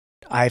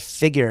I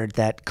figured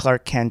that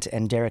Clark Kent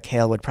and Derek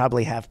Hale would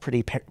probably have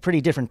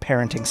pretty different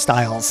parenting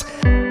styles.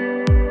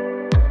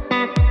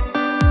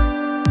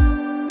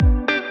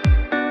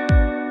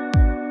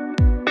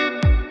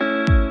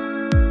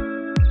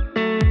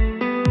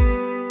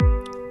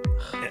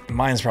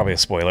 Mine's probably a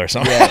spoiler.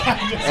 So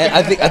yeah.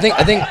 I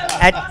think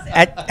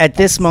at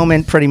this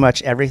moment, pretty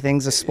much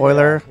everything's a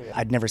spoiler.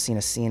 I'd never seen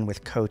a scene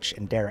with Coach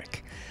and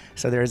Derek,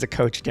 so there is a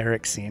Coach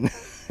Derek scene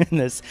in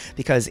this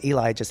because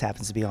Eli just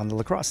happens to be on the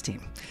lacrosse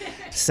team.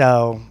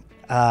 So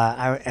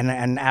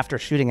and after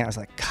shooting it, I was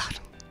like, God,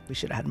 we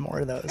should have had more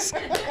of those.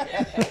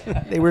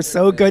 They were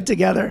so good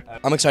together.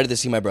 I'm excited to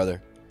see my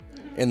brother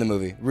in the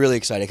movie. Really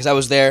excited because I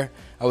was there.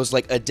 I was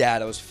like a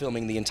dad. I was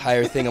filming the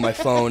entire thing on my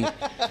phone,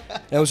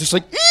 and I was just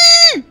like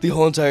the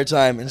whole entire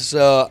time. And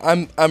so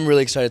I'm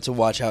really excited to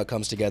watch how it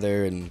comes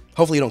together, and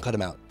hopefully you don't cut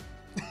him out.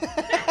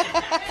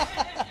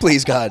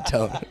 Please, God,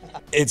 tell him.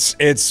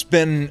 It's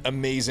been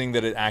amazing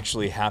that it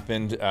actually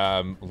happened.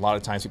 A lot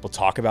of times people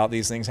talk about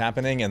these things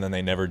happening and then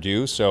they never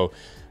do. So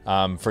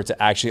for it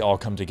to actually all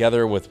come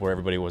together with where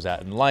everybody was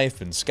at in life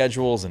and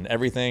schedules and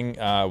everything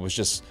was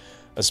just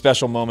a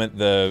special moment.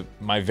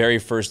 My very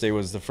first day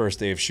was the first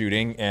day of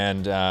shooting,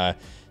 and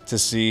to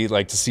see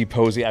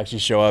Posey actually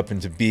show up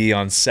and to be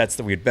on sets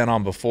that we had been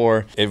on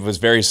before, it was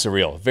very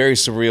surreal. Very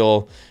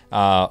surreal.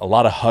 A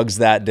lot of hugs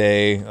that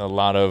day, a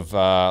lot of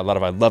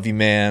I love you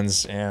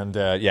mans, and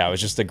yeah, it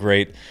was just a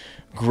great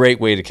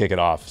way to kick it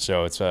off.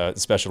 So it's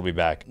special to be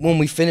back. When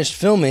we finished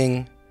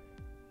filming,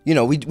 you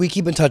know, we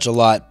keep in touch a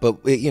lot,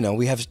 but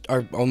we have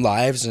our own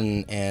lives,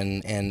 and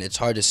it's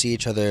hard to see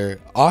each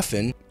other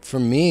often. For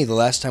me, the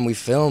last time we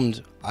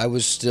filmed, I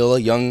was still a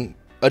young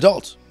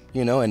adult,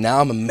 you know, and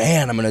now I'm a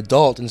man, I'm an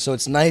adult, and so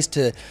it's nice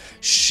to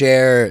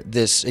share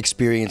this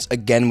experience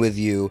again with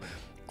you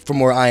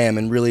from where I am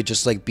and really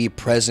just like be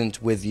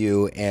present with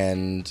you,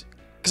 and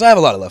because I have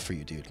a lot of love for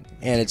you, dude,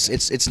 and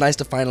it's nice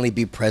to finally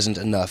be present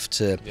enough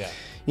to,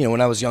 you know,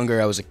 when I was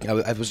younger, I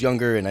was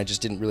younger and I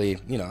just didn't really,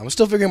 you know, I was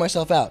still figuring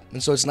myself out,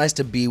 and so it's nice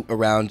to be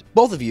around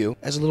both of you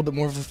as a little bit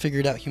more of a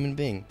figured out human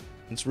being.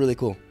 It's really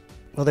cool.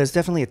 Well, there's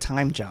definitely a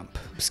time jump.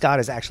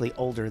 Scott is actually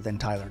older than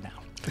Tyler now.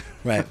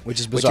 Right, which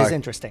is bizarre. Which is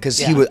interesting. Because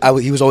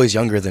he was always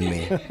younger than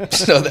me.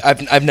 So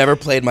I've never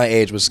played my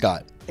age with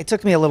Scott. It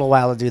took me a little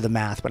while to do the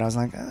math, but I was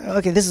like,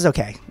 okay, this is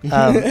okay.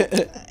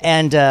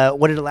 And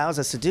what it allows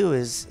us to do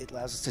is it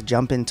allows us to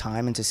jump in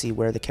time and to see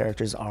where the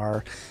characters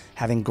are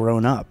having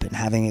grown up and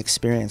having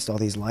experienced all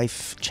these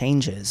life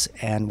changes.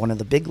 And one of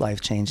the big life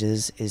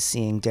changes is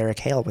seeing Derek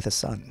Hale with a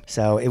son.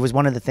 So it was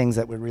one of the things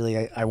that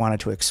I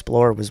wanted to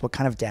explore was what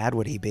kind of dad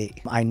would he be?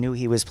 I knew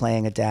he was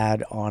playing a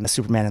dad on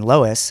Superman and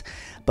Lois,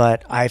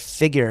 but I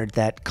figured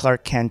that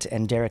Clark Kent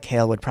and Derek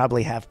Hale would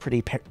probably have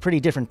pretty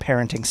different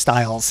parenting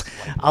styles.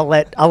 I'll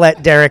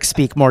let Derek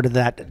speak more to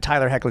that.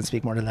 Tyler Hoechlin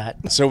speak more to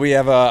that. So we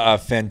have a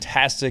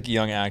fantastic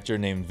young actor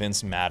named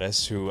Vince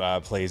Mattis who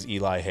plays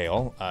Eli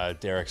Hale,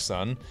 Derek's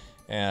son.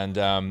 And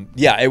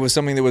yeah, it was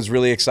something that was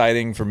really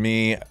exciting for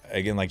me.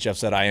 Again, like Jeff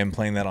said, I am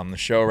playing that on the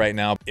show right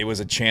now. It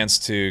was a chance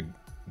to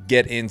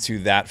get into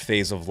that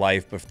phase of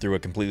life, but through a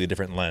completely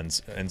different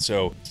lens. And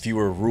so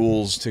fewer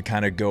rules to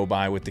kind of go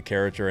by with the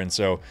character. And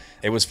so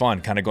it was fun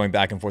kind of going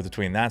back and forth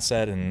between that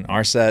set and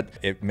our set.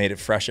 It made it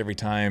fresh every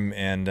time.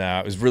 And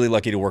I was really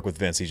lucky to work with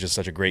Vince. He's just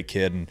such a great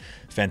kid and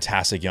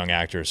fantastic young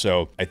actor.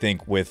 So I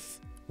think with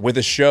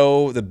a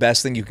show, the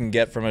best thing you can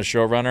get from a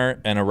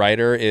showrunner and a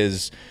writer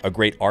is a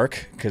great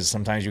arc, because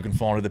sometimes you can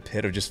fall into the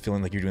pit of just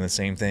feeling like you're doing the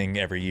same thing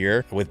every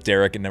year. With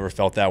Derek, it never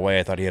felt that way.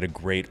 I thought he had a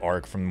great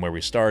arc from where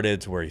we started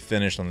to where he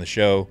finished on the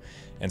show.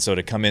 And so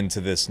to come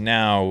into this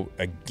now,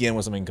 again,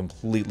 with something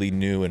completely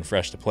new and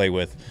fresh to play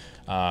with,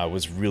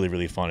 was really,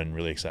 really fun and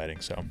really exciting.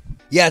 So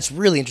yeah, it's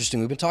really interesting.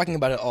 We've been talking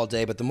about it all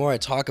day, but the more I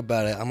talk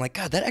about it, I'm like,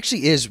 God, that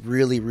actually is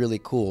really, really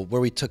cool.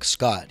 Where we took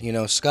Scott, you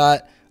know,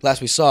 Scott, last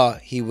we saw,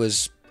 he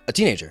was a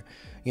teenager,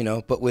 you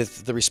know, but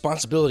with the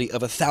responsibility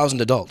of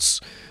 1,000 adults.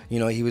 You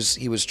know, he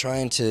was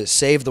trying to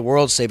save the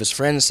world, save his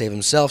friends, save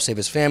himself, save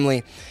his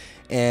family,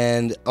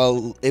 and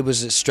it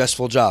was a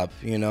stressful job.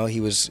 You know, he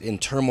was in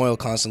turmoil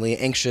constantly,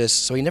 anxious,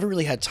 so he never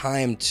really had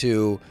time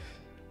to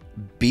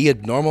be a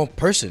normal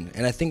person.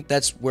 And I think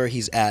that's where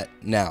he's at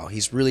now.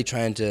 He's really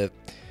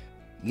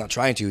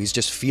he's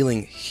just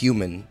feeling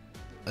human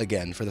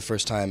again for the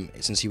first time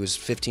since he was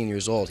 15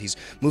 years old. He's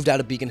moved out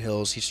of Beacon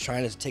Hills. He's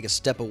trying to take a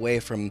step away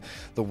from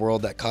the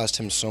world that caused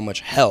him so much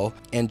hell,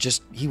 and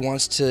just he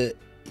wants to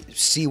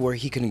see where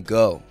he can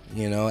go,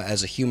 you know,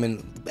 as a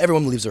human.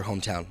 Everyone leaves their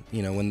hometown,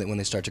 you know, when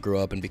they start to grow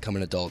up and become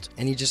an adult,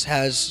 and he just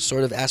has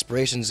sort of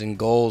aspirations and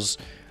goals,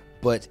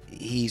 but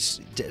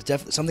he's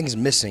definitely something's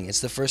missing. It's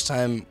the first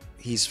time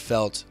he's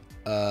felt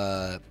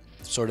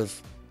sort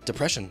of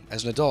depression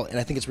as an adult, and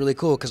I think it's really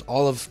cool because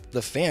all of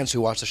the fans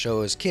who watch the show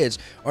as kids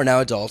are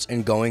now adults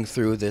and going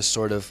through this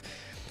sort of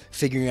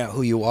figuring out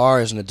who you are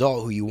as an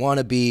adult, who you want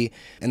to be,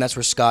 and that's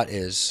where Scott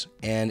is.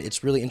 And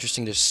it's really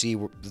interesting to see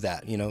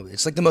that, you know,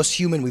 it's like the most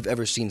human we've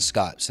ever seen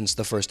Scott since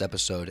the first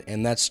episode,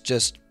 and that's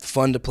just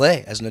fun to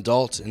play as an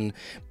adult and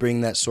bring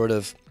that sort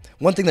of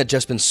one thing that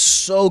Jeff's been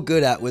so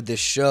good at with this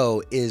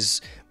show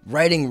is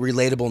writing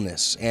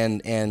relatableness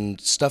and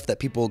stuff that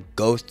people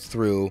go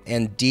through,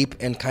 and deep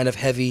and kind of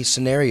heavy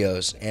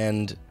scenarios.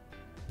 And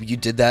you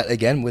did that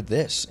again with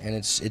this, and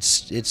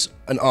it's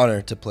an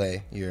honor to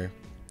play your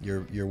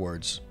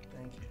words.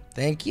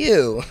 Thank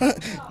you. Do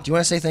you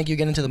want to say thank you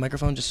again into the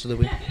microphone, just so that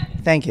we?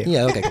 Thank you.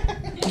 Yeah. Okay.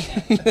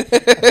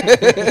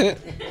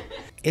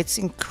 It's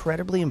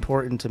incredibly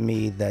important to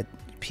me that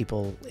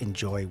people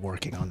enjoy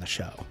working on the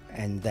show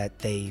and that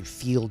they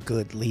feel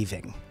good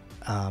leaving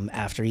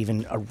after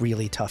even a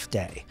really tough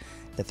day,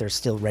 that they're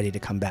still ready to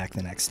come back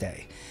the next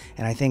day.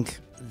 And I think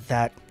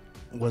that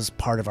was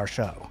part of our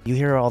show. You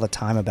hear all the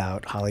time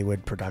about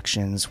Hollywood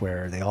productions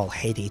where they all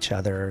hate each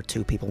other,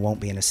 two people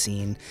won't be in a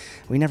scene.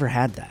 We never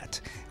had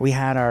that. We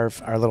had our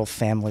little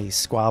family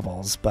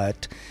squabbles,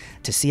 but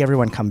to see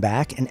everyone come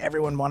back, and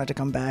everyone wanted to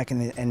come back,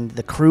 and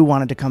the crew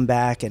wanted to come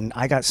back, and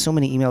I got so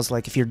many emails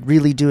like, if you're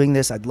really doing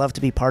this, I'd love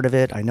to be part of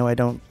it. I know I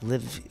don't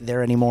live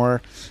there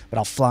anymore, but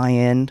I'll fly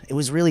in. It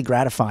was really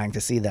gratifying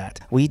to see that.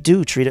 We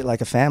do treat it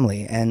like a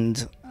family,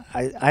 and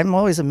I'm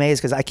always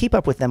amazed because I keep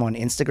up with them on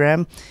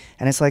Instagram,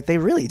 and it's like they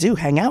really do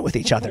hang out with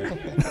each other.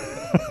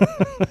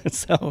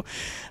 So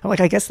I'm like,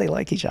 I guess they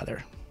like each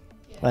other,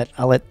 but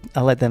I'll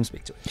let them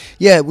speak to it.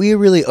 Yeah, we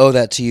really owe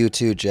that to you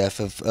too, Jeff,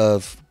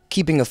 of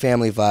keeping a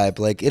family vibe.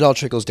 Like, it all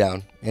trickles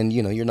down, and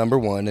you know, you're number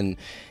one, and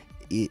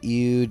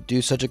you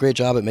do such a great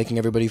job at making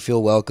everybody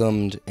feel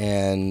welcomed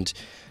and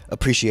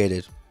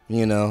appreciated,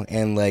 you know,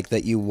 and like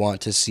that you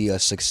want to see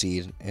us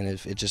succeed, and it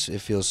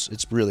feels,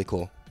 it's really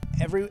cool.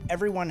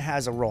 Everyone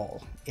has a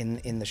role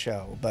in the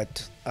show,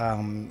 but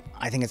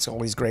I think it's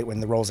always great when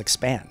the roles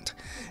expand.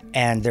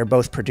 And they're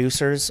both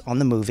producers on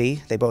the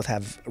movie. They both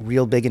have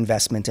real big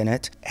investment in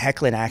it.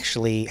 Hoechlin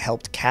actually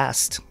helped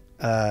cast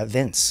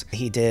Vince.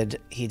 He did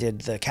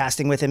the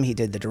casting with him. He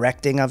did the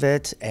directing of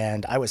it,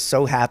 and I was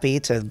so happy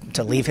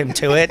to leave him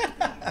to it.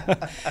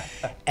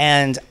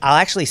 And I'll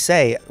actually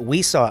say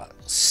we saw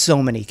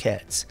so many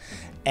kids,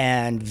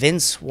 and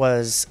Vince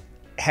was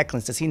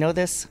Hoechlin's. Does he know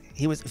this?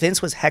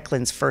 Vince was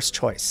Hoechlin's first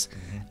choice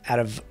out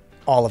of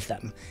all of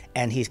them,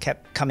 and he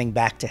kept coming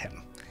back to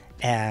him.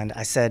 And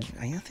I said,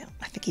 I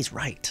think he's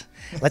right.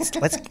 Let's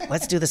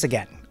do this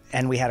again.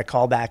 And we had a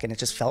call back, and it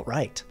just felt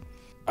right.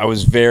 I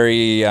was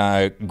very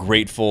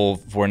grateful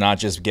for not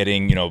just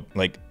getting, you know,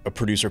 like a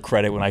producer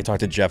credit. When I talked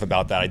to Jeff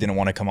about that, I didn't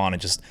want to come on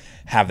and just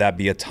have that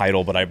be a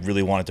title, but I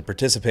really wanted to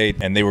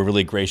participate, and they were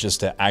really gracious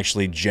to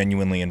actually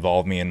genuinely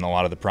involve me in a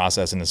lot of the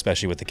process, and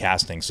especially with the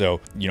casting.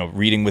 So, you know,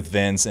 reading with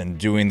Vince and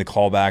doing the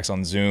callbacks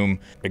on Zoom,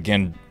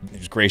 again, he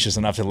was gracious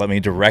enough to let me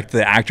direct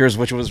the actors,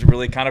 which was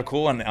really kind of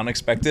cool and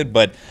unexpected,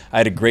 but I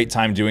had a great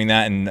time doing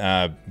that.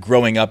 And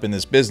growing up in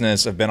this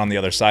business, I've been on the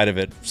other side of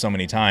it so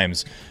many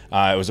times.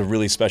 It was a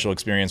really special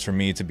experience for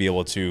me to be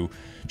able to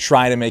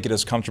try to make it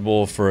as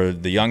comfortable for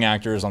the young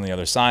actors on the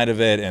other side of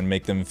it and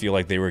make them feel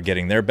like they were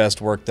getting their best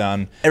work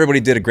done.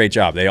 Everybody did a great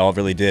job. They all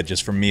really did.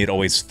 Just for me, it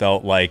always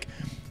felt like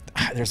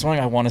there's something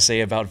I want to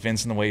say about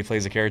Vince and the way he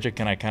plays the character.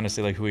 Can I kind of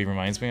say like who he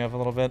reminds me of a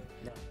little bit?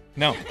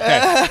 No.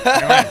 Okay.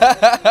 Never mind.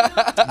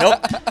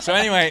 Nope. So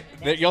anyway,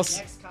 you'll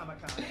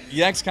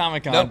next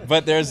Comic-Con. Nope.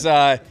 But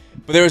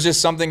there was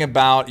just something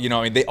about, you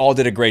know, I mean, they all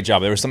did a great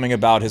job. There was something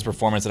about his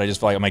performance that I just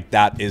felt like, I'm like,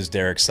 that is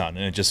Derek's son,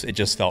 and it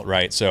just felt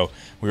right. So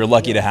we were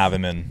lucky to have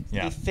him in.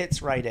 Yeah, he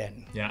fits right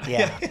in.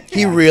 Yeah,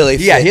 he really.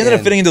 He ended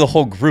up fitting into the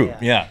whole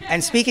group. Yeah.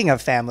 And speaking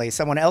of family,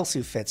 someone else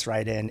who fits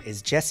right in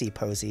is Jesse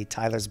Posey,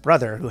 Tyler's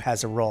brother, who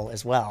has a role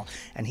as well,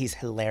 and he's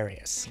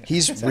hilarious.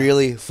 He's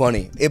really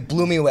funny. It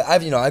blew me away.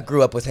 I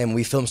grew up with him.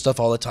 We filmed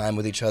stuff all the time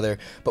with each other,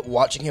 but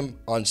watching him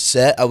on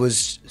set, I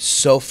was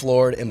so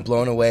floored and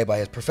blown away by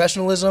his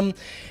professionalism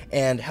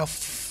and how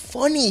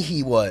funny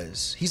he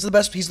was. He's the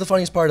best. He's the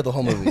funniest part of the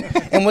whole movie.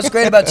 And what's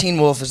great about Teen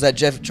Wolf is that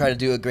Jeff tried to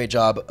do a great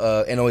job,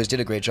 and always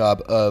did a great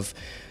job of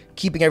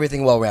keeping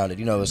everything well-rounded.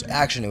 You know, it was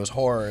action, it was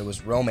horror, it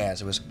was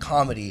romance, it was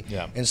comedy.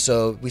 Yeah. And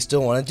so we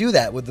still want to do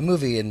that with the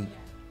movie, and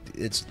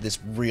it's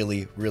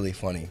really, really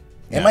funny.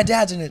 And Yeah. my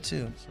dad's in it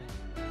too. So.